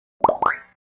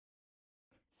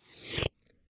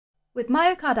With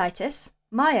myocarditis,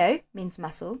 myo means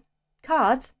muscle,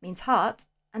 card means heart,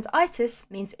 and itis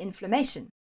means inflammation.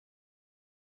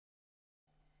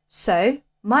 So,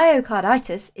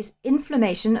 myocarditis is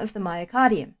inflammation of the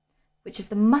myocardium, which is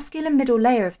the muscular middle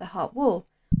layer of the heart wall,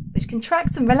 which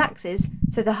contracts and relaxes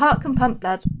so the heart can pump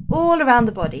blood all around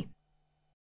the body.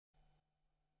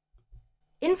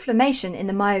 Inflammation in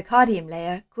the myocardium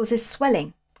layer causes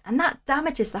swelling, and that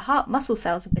damages the heart muscle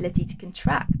cells' ability to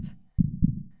contract.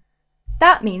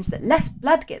 That means that less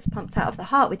blood gets pumped out of the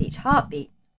heart with each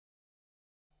heartbeat.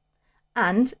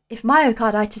 And if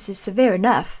myocarditis is severe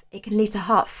enough, it can lead to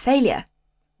heart failure,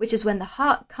 which is when the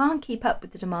heart can't keep up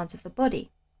with the demands of the body.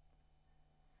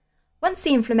 Once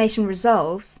the inflammation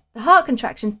resolves, the heart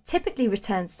contraction typically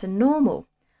returns to normal,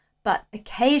 but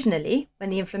occasionally, when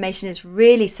the inflammation is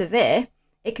really severe,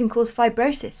 it can cause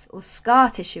fibrosis or scar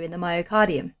tissue in the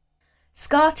myocardium.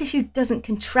 Scar tissue doesn't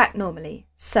contract normally,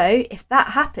 so if that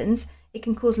happens, it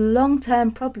can cause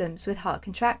long-term problems with heart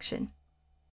contraction.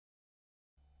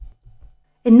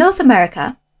 In North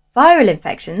America, viral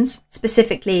infections,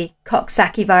 specifically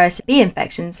Coxsackie virus B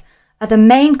infections, are the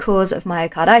main cause of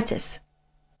myocarditis.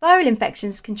 Viral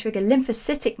infections can trigger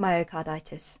lymphocytic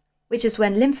myocarditis, which is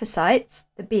when lymphocytes,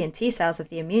 the B and T cells of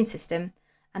the immune system,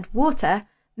 and water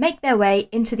make their way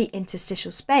into the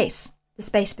interstitial space, the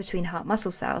space between heart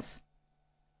muscle cells.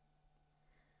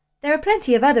 There are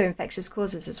plenty of other infectious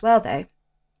causes as well, though.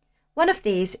 One of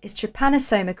these is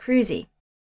Trypanosoma cruzi,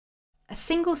 a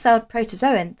single-celled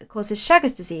protozoan that causes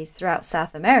Chagas disease throughout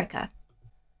South America.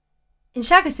 In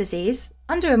Chagas disease,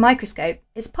 under a microscope,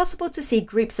 it's possible to see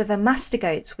groups of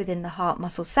amastigotes within the heart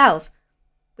muscle cells,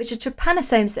 which are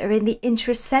trypanosomes that are in the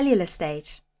intracellular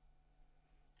stage.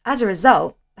 As a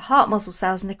result, the heart muscle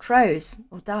cells necrose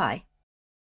or die.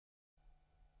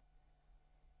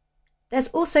 There's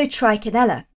also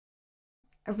Trichinella,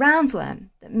 a roundworm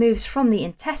that moves from the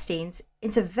intestines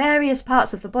into various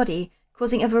parts of the body,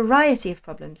 causing a variety of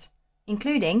problems,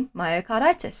 including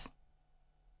myocarditis.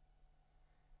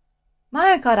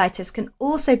 Myocarditis can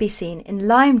also be seen in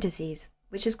Lyme disease,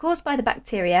 which is caused by the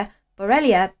bacteria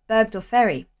Borrelia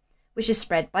burgdorferi, which is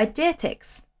spread by deer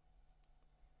ticks.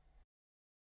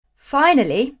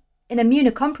 Finally, in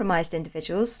immunocompromised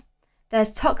individuals,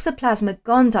 there's Toxoplasma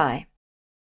gondii,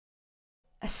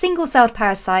 a single-celled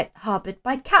parasite harboured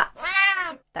by cats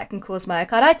that can cause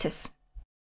myocarditis.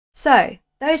 So,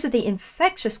 those are the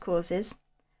infectious causes,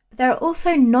 but there are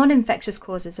also non-infectious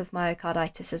causes of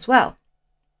myocarditis as well.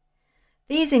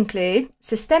 These include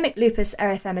systemic lupus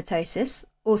erythematosus,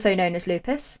 also known as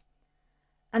lupus,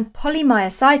 and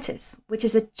polymyositis, which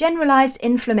is a generalised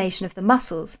inflammation of the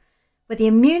muscles, where the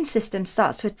immune system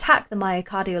starts to attack the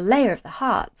myocardial layer of the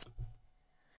heart.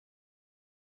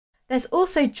 There's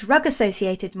also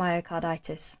drug-associated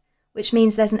myocarditis, which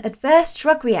means there's an adverse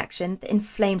drug reaction that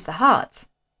inflames the heart.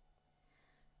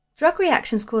 Drug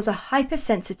reactions cause a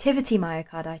hypersensitivity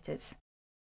myocarditis,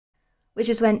 which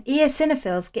is when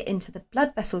eosinophils get into the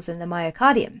blood vessels in the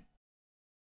myocardium.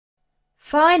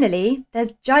 Finally,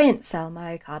 there's giant cell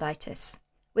myocarditis,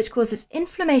 which causes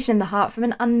inflammation in the heart from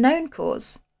an unknown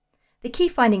cause. The key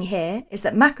finding here is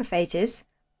that macrophages,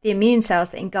 the immune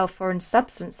cells that engulf foreign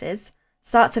substances,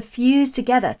 start to fuse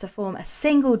together to form a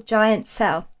single giant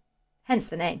cell, hence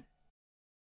the name.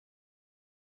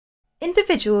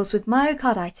 Individuals with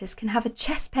myocarditis can have a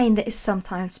chest pain that is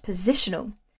sometimes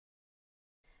positional,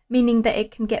 meaning that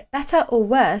it can get better or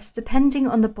worse depending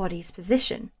on the body's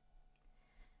position.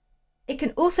 It can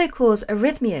also cause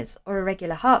arrhythmias or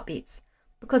irregular heartbeats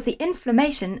because the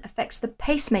inflammation affects the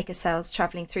pacemaker cells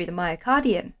travelling through the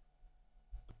myocardium.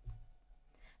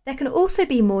 There can also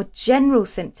be more general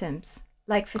symptoms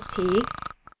like fatigue,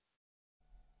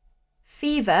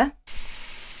 fever,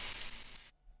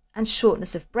 and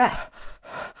shortness of breath.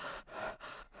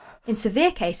 In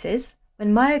severe cases,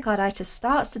 when myocarditis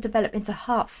starts to develop into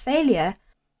heart failure,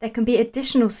 there can be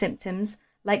additional symptoms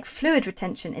like fluid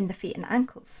retention in the feet and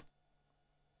ankles.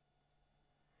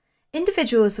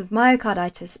 Individuals with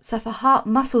myocarditis suffer heart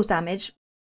muscle damage,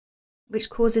 which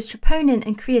causes troponin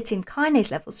and creatine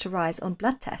kinase levels to rise on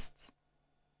blood tests.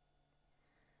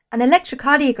 An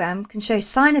electrocardiogram can show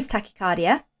sinus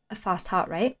tachycardia, a fast heart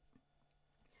rate,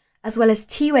 as well as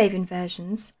T-wave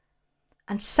inversions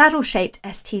and saddle-shaped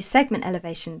ST segment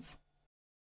elevations,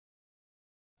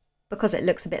 because it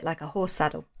looks a bit like a horse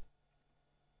saddle.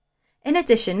 In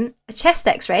addition, a chest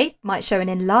X-ray might show an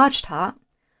enlarged heart,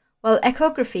 while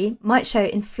echography might show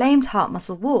inflamed heart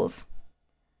muscle walls.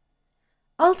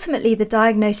 Ultimately, the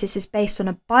diagnosis is based on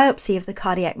a biopsy of the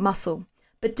cardiac muscle,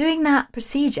 but doing that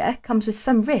procedure comes with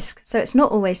some risk, so it's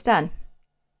not always done.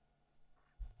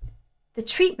 The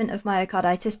treatment of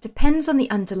myocarditis depends on the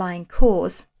underlying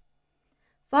cause.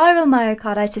 Viral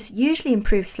myocarditis usually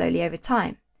improves slowly over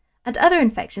time, and other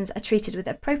infections are treated with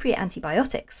appropriate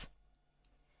antibiotics.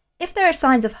 If there are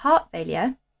signs of heart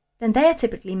failure, then they are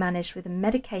typically managed with a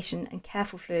medication and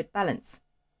careful fluid balance.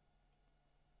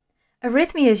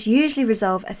 Arrhythmias usually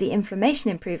resolve as the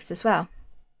inflammation improves as well.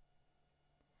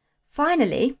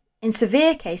 Finally, in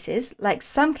severe cases, like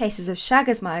some cases of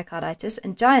Chagas myocarditis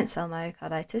and giant cell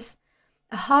myocarditis,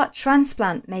 a heart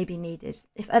transplant may be needed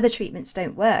if other treatments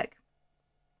don't work.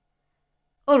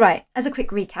 Alright, as a quick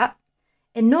recap,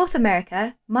 in North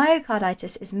America,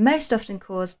 myocarditis is most often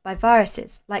caused by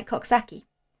viruses like Coxsackie.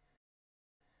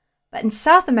 But in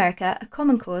South America, a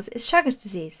common cause is Chagas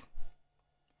disease.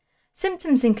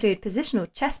 Symptoms include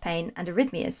positional chest pain and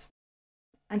arrhythmias,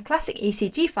 and classic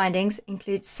ECG findings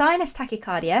include sinus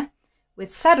tachycardia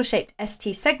with saddle-shaped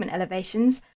ST segment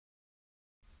elevations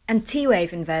and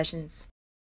T-wave inversions.